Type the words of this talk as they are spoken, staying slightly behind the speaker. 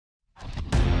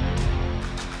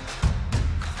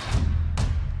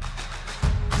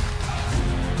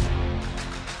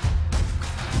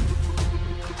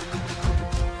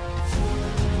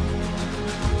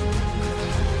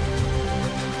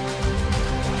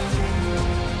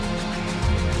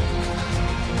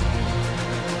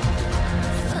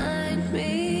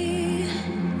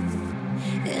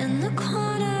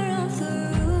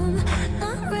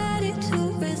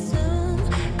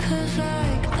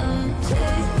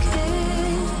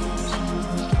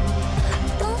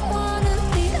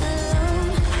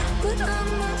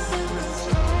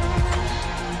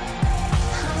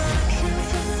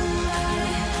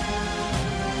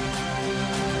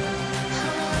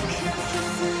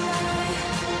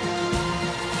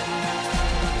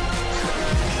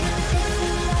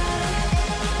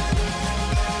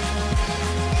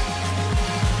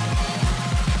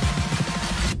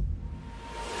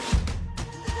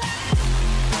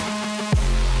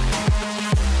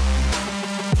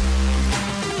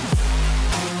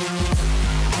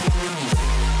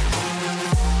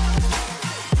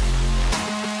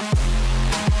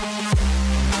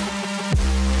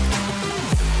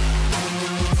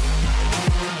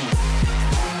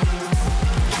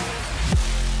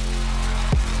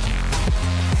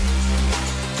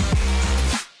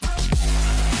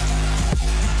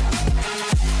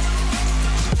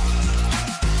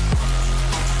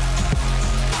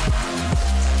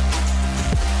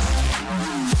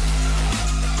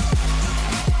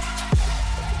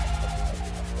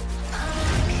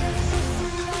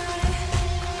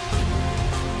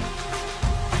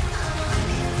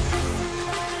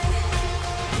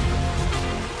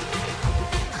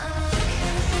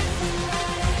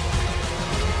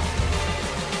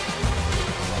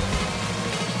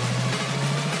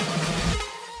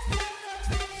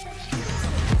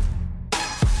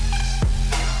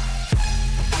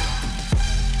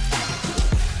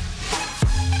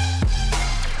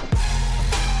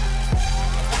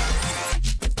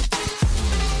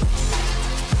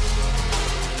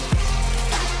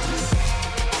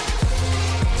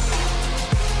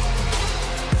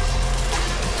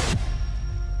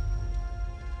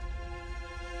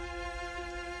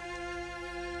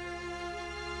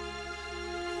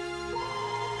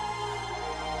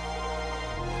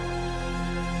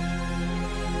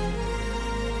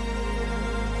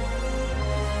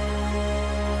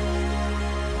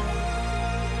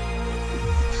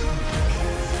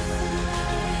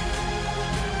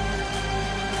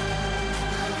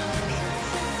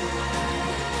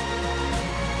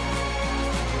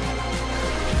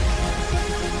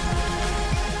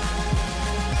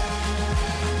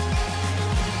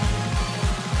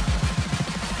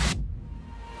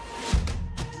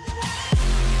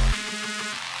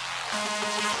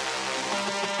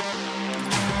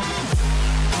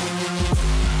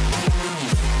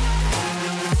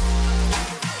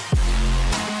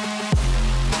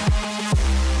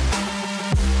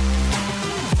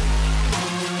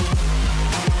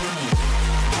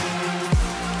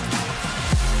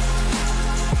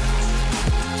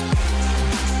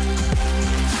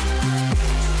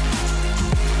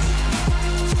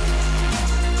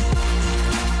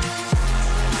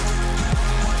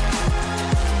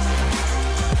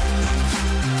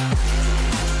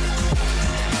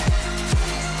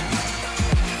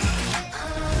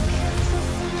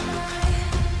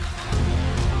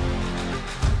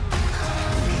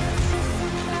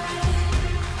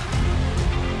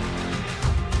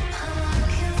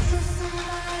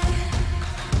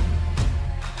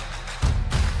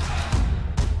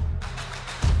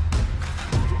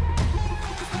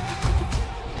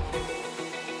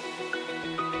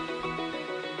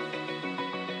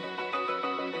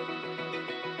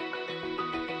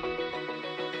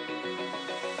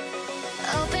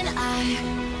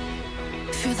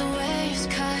high. Feel the waves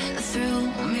cut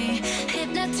through me,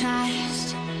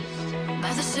 hypnotized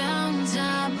by the sounds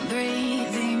I'm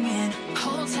breathing in.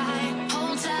 Hold tight,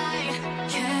 hold tight.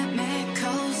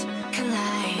 Chemicals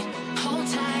collide. Hold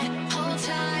tight, hold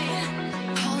tight,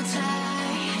 hold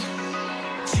tight.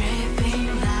 Dripping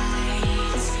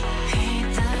lights paint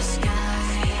the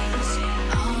skies,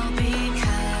 all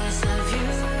because of you.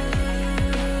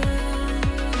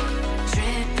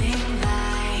 Dripping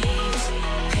lights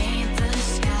paint the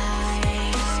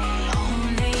skies,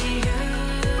 only you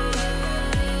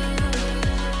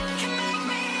can make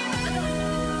me move.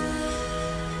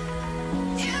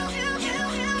 You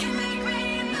can make me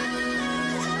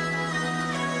move.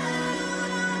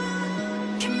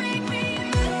 Can make me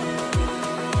move.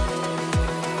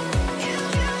 You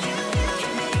can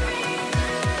make me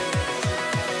move.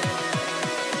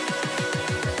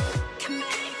 Can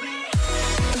make me.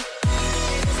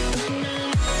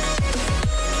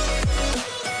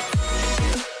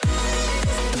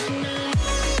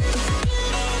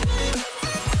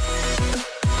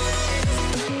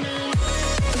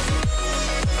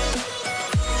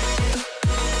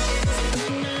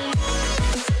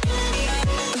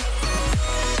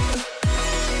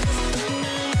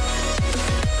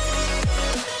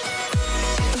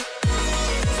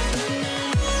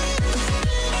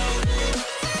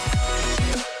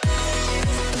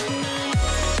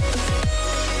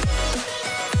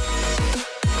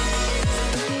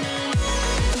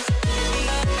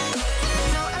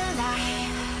 So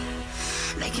alive,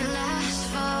 make it last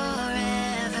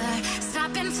forever.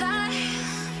 Stop in time,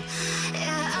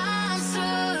 yeah, I'm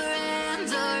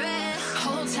surrendering.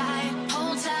 Hold tight,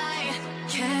 hold tight.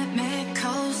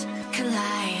 Chemicals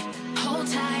collide. Hold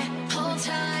tight, hold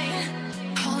tight,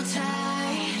 hold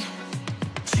tight.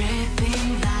 Dripping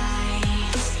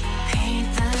lights paint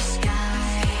the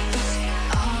skies,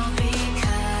 all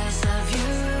because of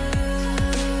you.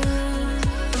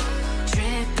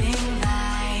 Dripping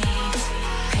lights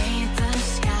paint the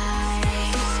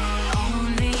skies,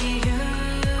 only you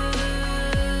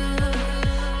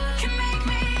can make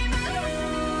me move.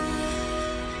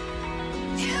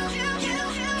 You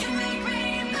can make me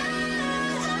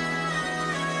move.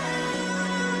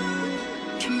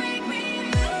 Can make me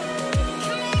move.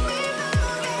 Can make me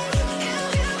move. You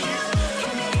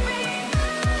can make me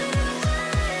move.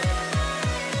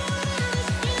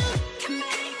 Can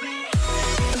make me.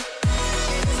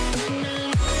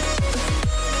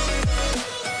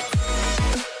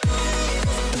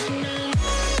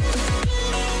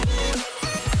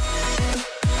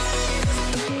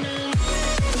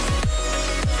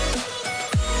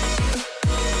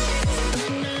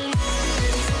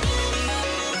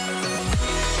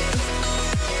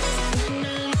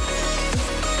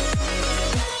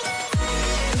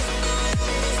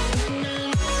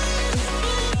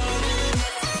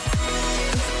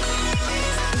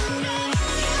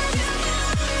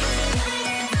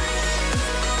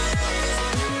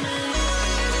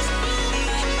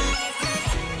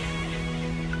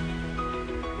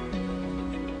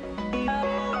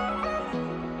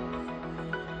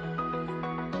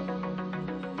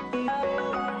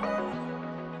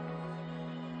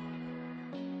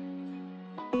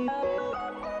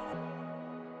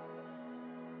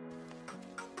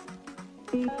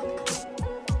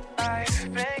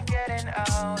 I've been getting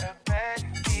out of bed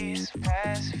these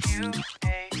past few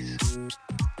days.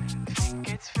 Think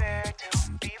it's fair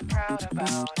to be proud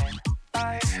about it.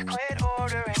 I've quit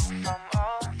ordering from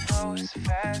all those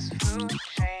fast food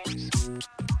chains.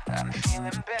 I'm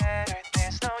feeling better,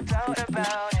 there's no doubt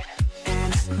about it.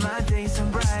 And my days are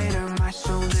brighter, my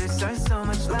shoulders are so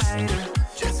much lighter.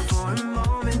 Just for a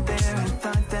moment there, I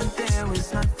thought that there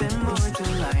was nothing more to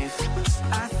life.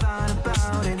 I thought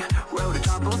about it, wrote a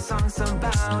couple songs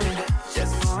about it.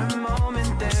 Just for a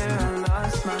moment there, I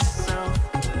lost myself.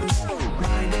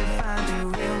 Mind if I be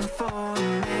real for a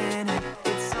minute?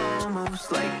 It's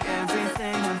almost like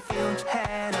everything I feel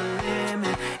had a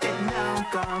limit. It now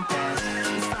gone past.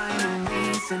 It's finding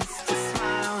reasons to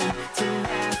smile and to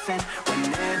laugh at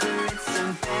whenever it's a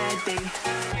bad day.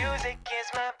 Music is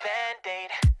my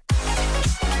band-aid.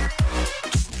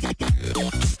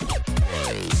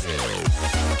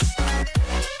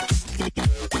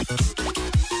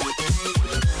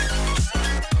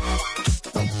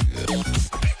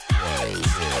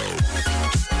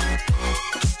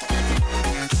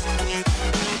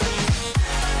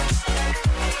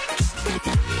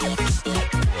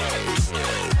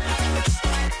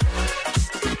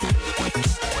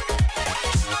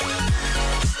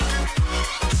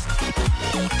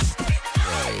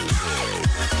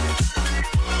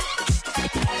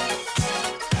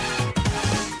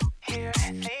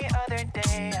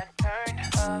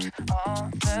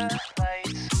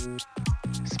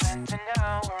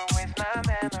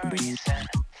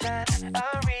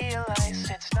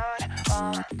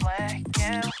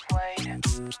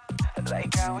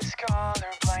 like I was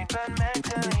colorblind, but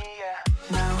mentally, yeah.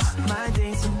 Now my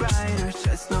days are brighter,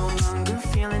 just no longer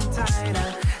feeling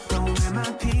tighter. Don't wear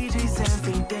my PJs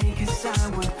every day, cause I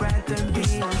would rather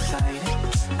be on site.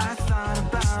 I thought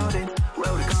about it,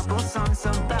 wrote a couple songs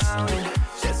about it.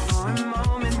 Just for a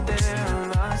moment there, I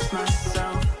lost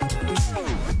myself.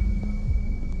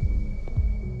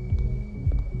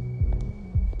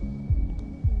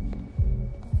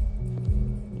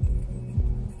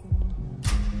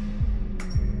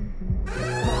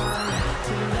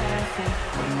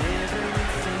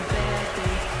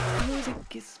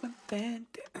 It's my band.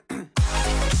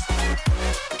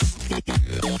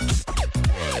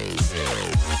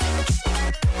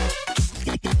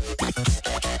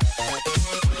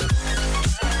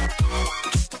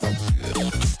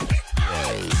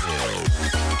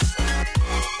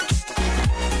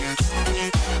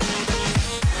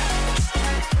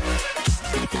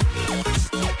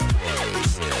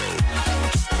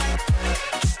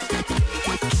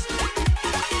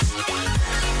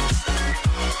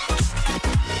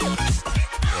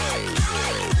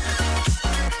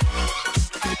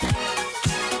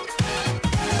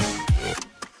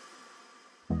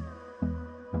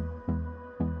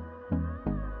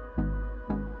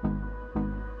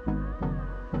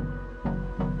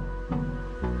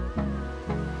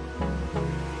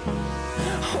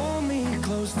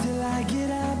 Till I get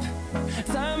up,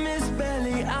 time is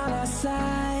barely on our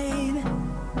side.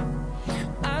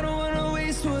 I don't wanna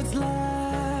waste what's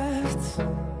left.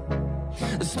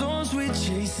 The storms we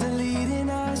chase are leading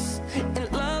us,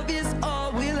 and love is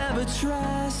all we'll ever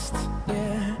trust.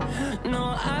 Yeah, no,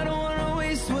 I don't wanna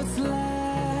waste what's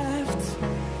left.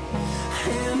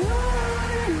 And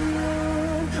on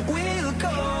we'll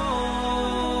go,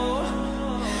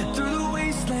 through the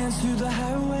wastelands, through the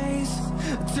highways,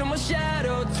 till my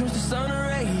shadow turns to sun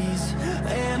rays.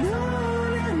 And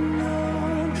on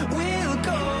we'll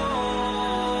go,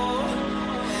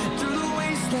 through the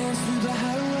wastelands, through the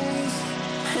highways.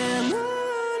 And on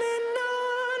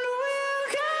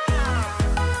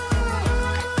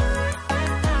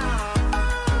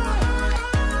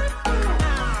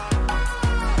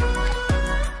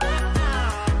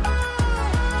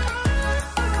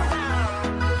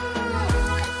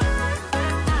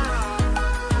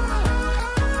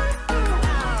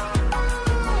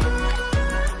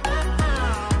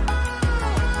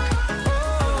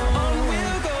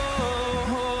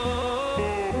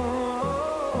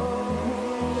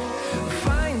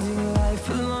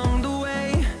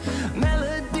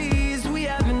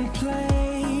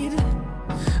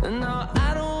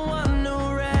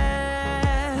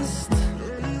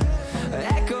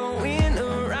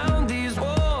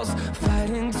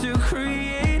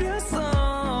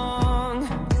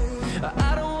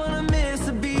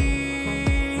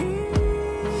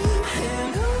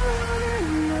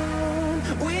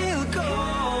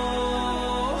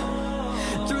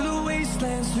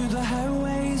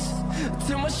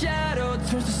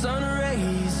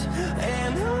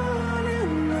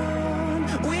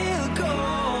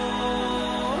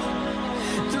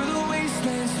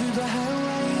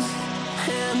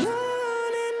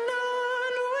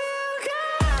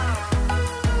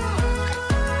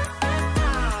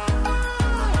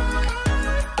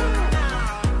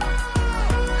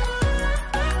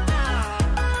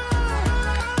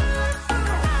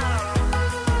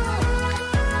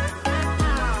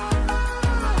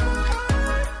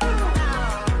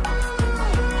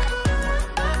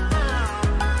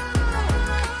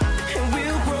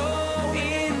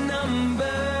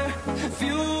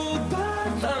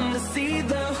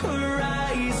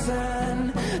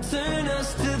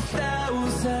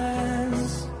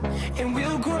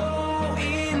we'll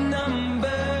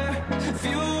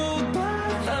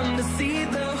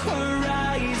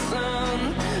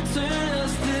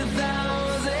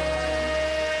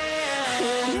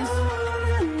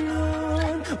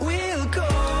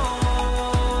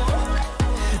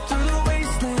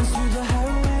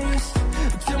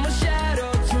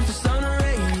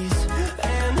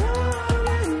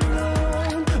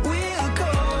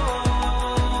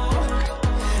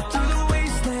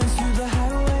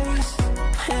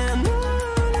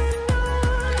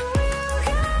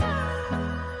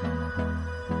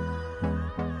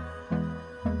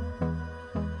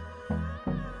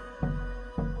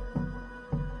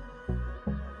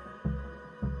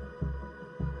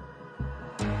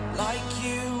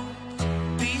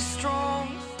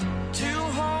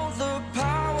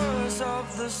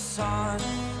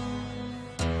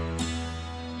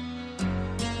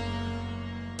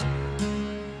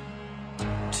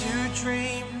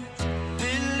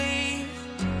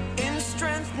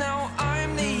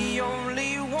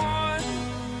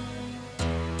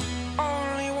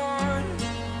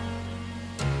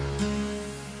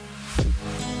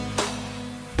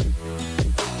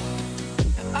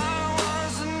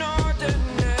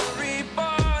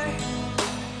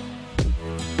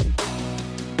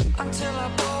until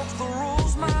I broke the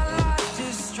rules, my life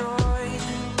destroyed.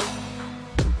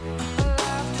 A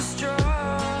life destroyed.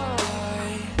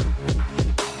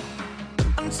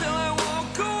 Until I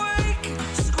walk awake,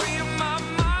 scream my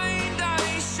mind,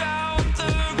 I shout,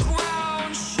 the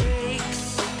ground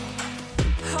shakes.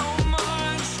 How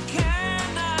much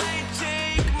can I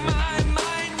take? My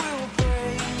mind will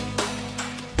break.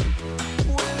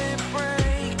 Will it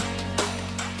break?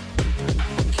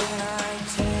 Can I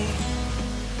take?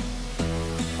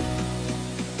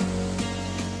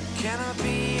 Can I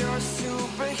be your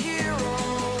superhero?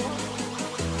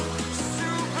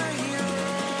 Superhero.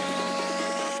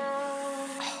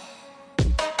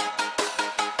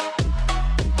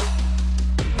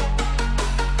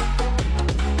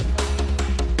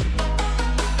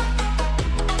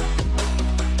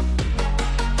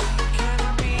 Can I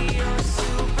be your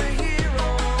superhero?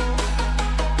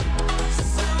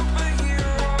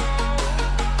 Superhero.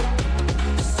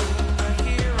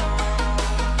 Superhero.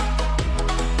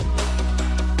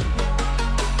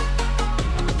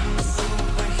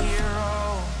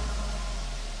 Superhero.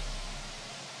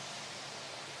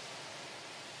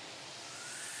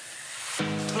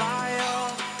 Fly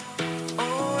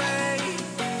away.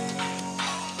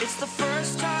 It's the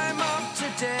first time of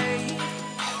today.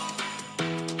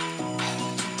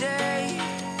 Today.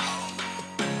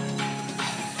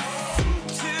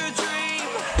 To dream,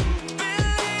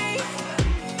 believe.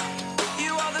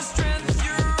 You are the strength,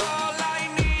 you're all I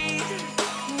need.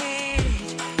 Need.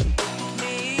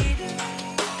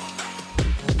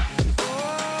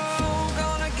 Oh,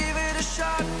 gonna give it a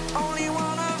shot. Only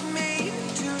one of me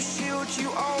to shield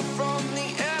you all from the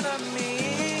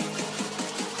enemy.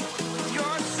 You're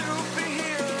a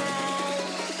superhero.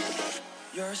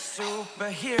 You're a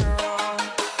superhero.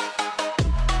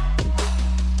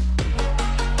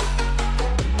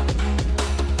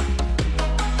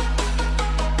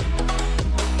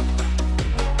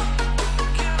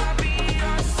 Can I be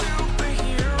your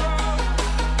superhero?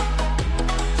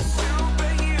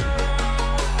 Superhero.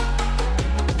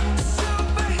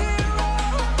 Superhero.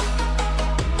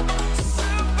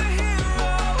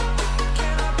 Superhero.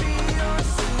 Can I be your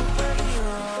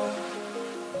superhero?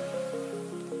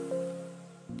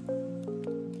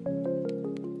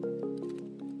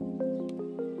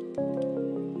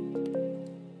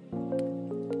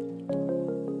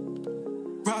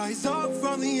 Rise up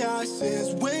from the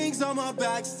ashes, wings on my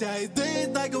back, stay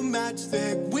lit like a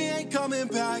matchstick. We ain't coming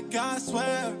back, I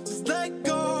swear. Just let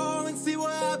go and see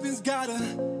what happens. Gotta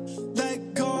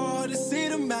let go to see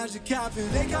the magic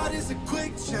happen. They got us a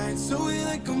quick change, so we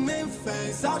like them in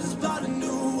phase. I'll just buy a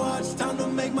new watch, time to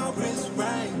make my wrist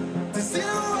ring. The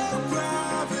zero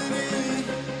gravity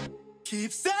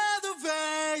keeps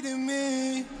elevating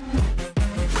me.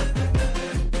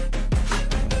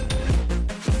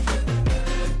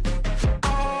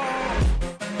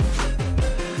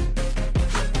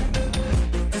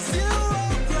 The zero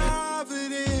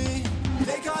gravity,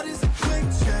 they got us a quick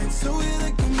change, so we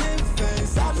like them in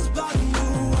phase. I'll just buy a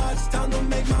new watch, time to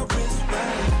make my wrist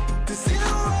ring. The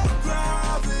zero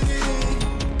gravity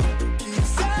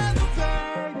keeps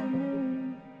elevating me.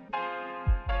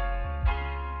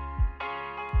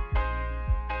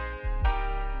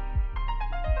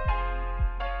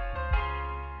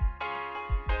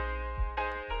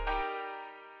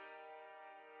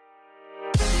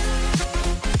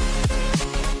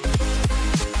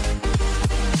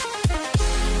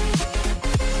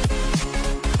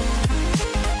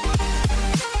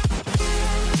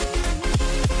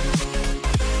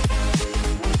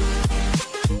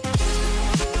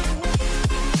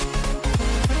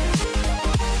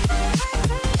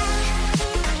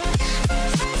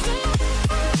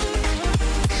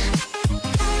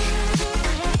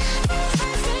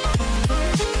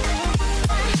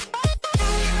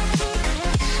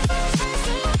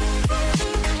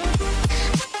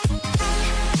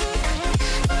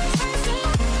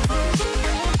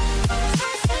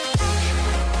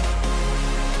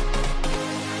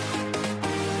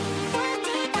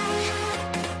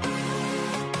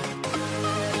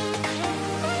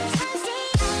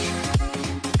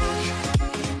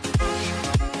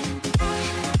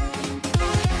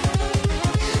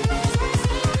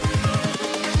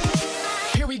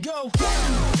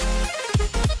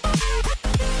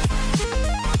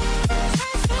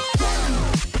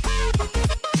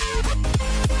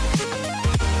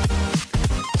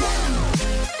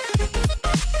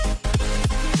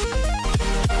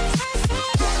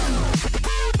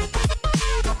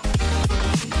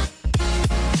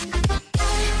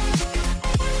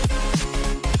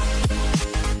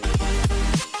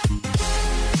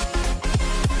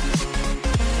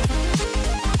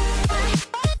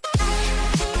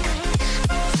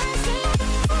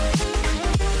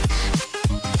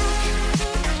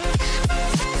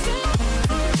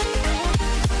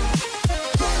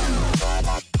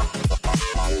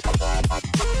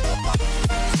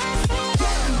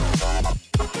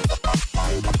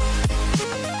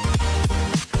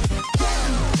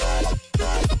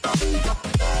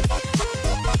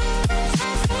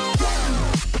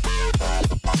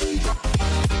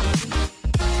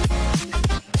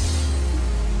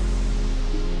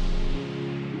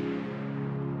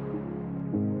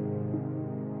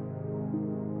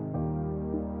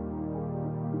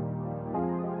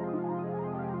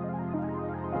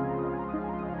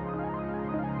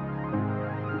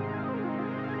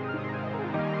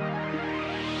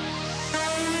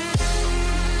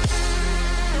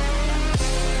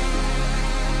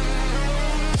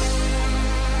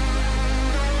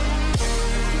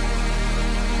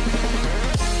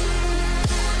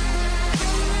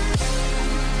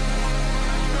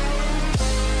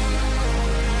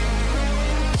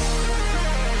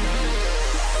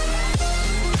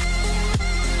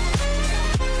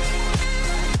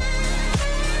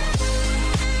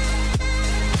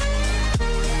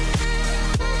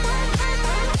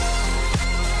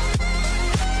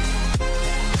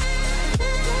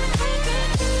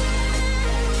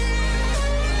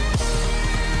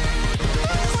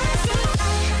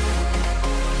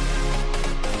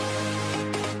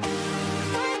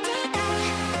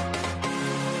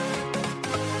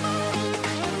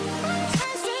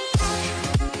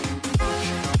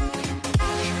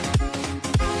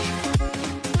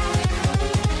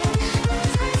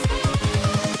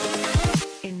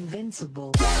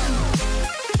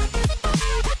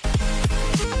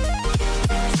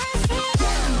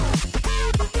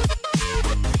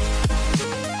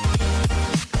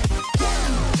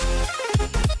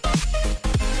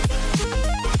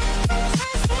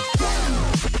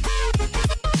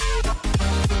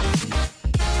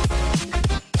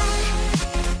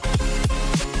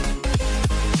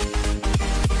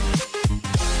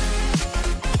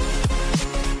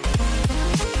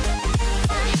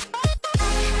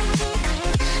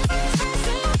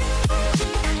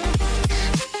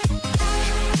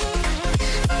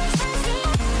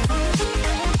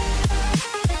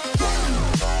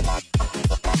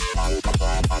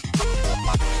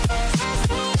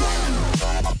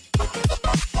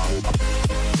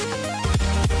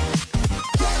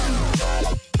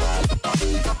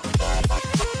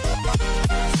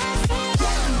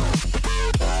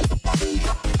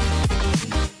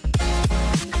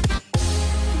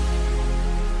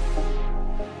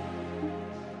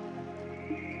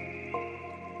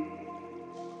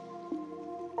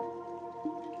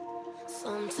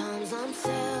 Sometimes I'm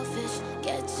selfish,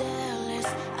 get jealous.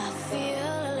 I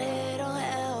feel a little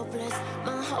helpless.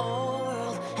 My whole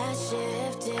world has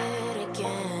shifted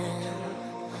again.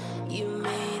 You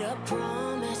made a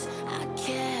promise, I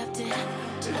kept it.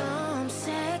 Now I'm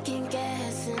second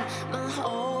guessing. My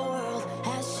whole world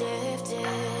has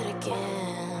shifted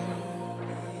again.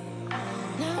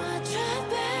 Now I drive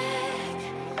back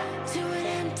to an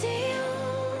empty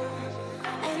home,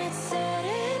 and it's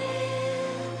setting in.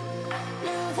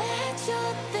 Now that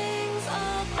your things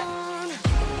are gone,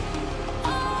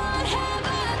 what have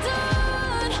I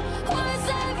done? Was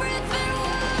everything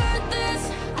worth this?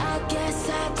 I guess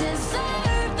I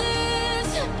deserve this.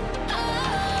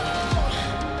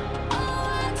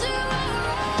 Why do I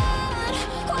run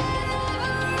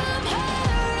whenever I'm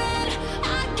hurting?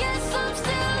 I guess I'm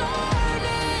still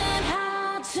learning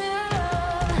how to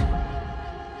run.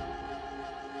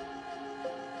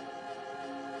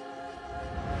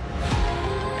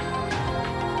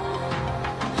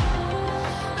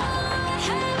 What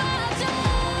have I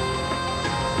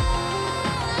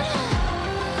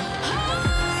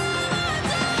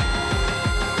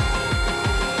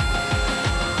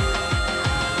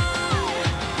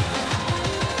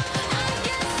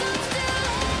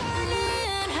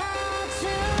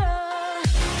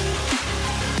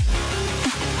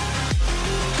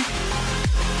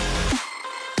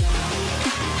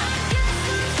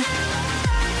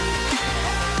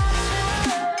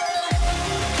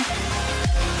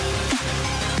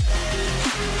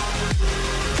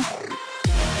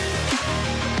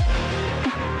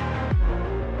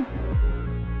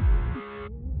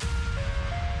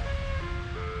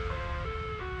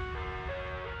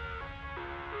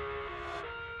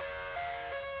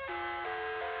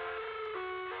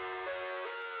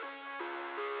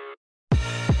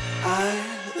I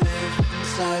live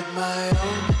inside my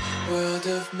own world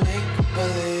of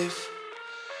make-believe.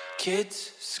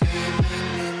 Kids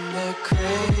screaming in the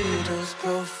cradles,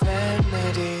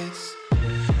 profanities.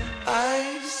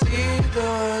 I see the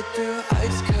world through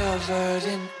ice covered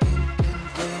in ink and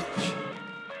bleach.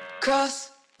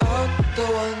 Cross out the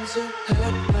ones who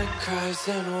heard my cries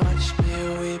and watched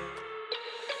me weep.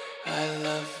 I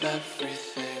love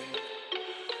everything.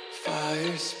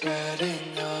 Fire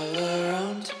spreading all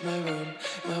around my room.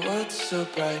 My world's so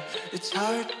bright, it's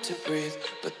hard to breathe,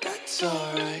 but that's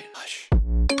alright. Hush.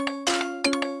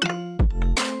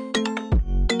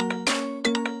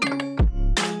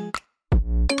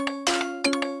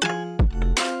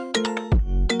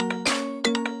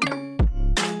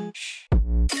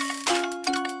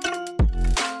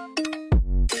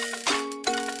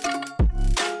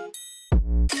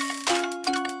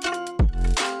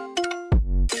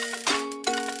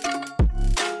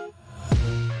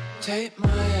 Take my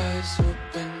eyes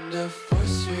open to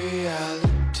force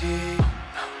reality.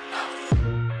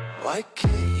 Why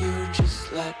can't you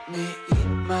just let me eat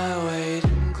my weight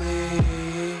in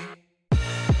glee?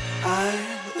 I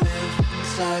live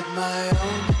inside my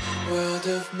own world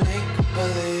of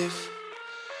make-believe.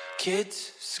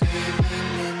 Kids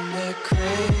screaming in their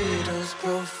cradles,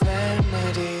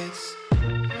 profanities.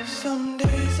 Some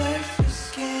days I feel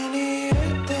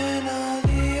skinnier than all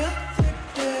the other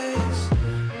days.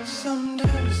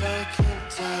 Sometimes I can't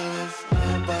tell if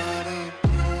my body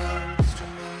belongs to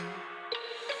me.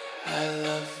 I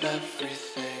love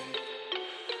everything.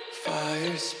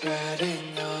 Fire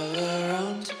spreading all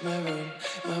around my room.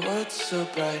 My world's so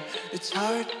bright, it's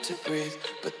hard to breathe,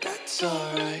 but that's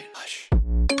alright. Hush.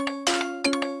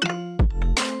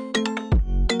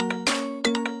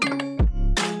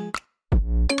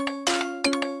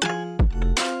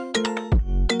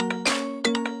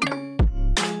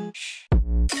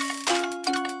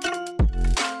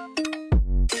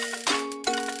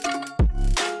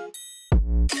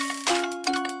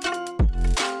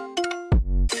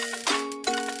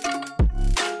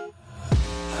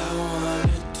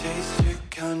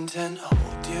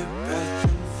 your breath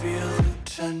and feel the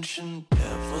tension.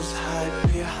 Devils hide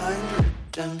behind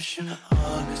redemption.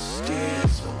 Honesty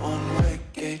is a one-way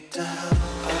gate to hell.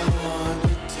 I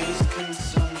wanna taste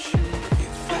consumption.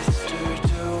 Breathe faster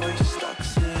to waste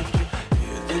oxygen.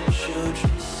 Hear the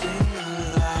children sing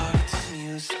aloud. It's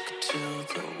music till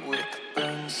the wick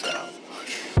burns out.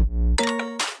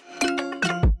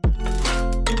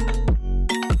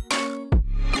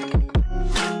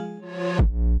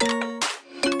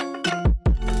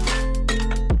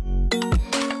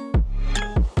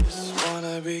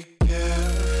 Be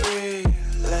carefree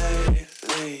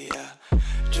lately, yeah.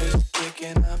 Just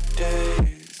kicking up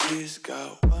daisies.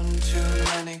 Got one too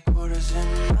many quarters in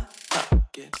my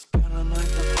pockets. Count 'em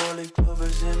like the 4-leaf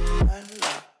clovers in my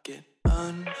locket.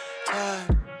 Untied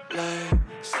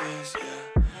laces, yeah.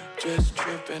 Just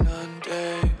tripping on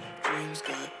daydreams.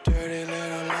 Got dirty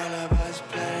little lullabies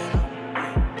playing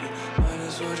on repeat. Might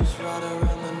as well just ride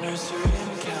around the nursery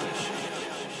and count sheep.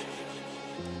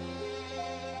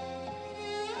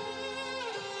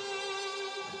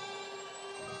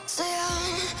 Say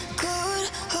I'm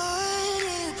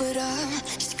good-hearted, but I'm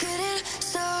just getting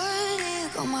started.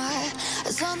 Got my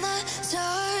eyes on the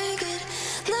target.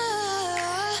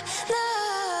 Nah, nah.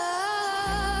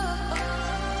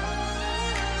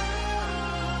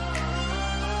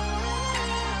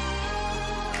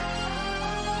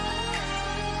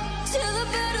 Till the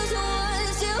battle's won,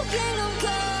 till kingdom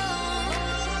come.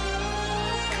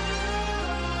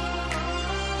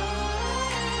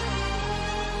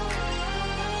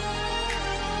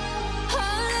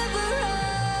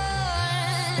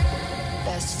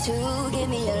 To give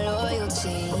me your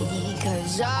loyalty,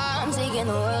 'cause I'm taking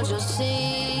the world, you'll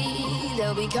see.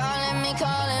 They'll be calling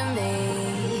me,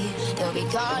 they'll be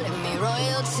calling me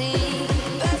royalty.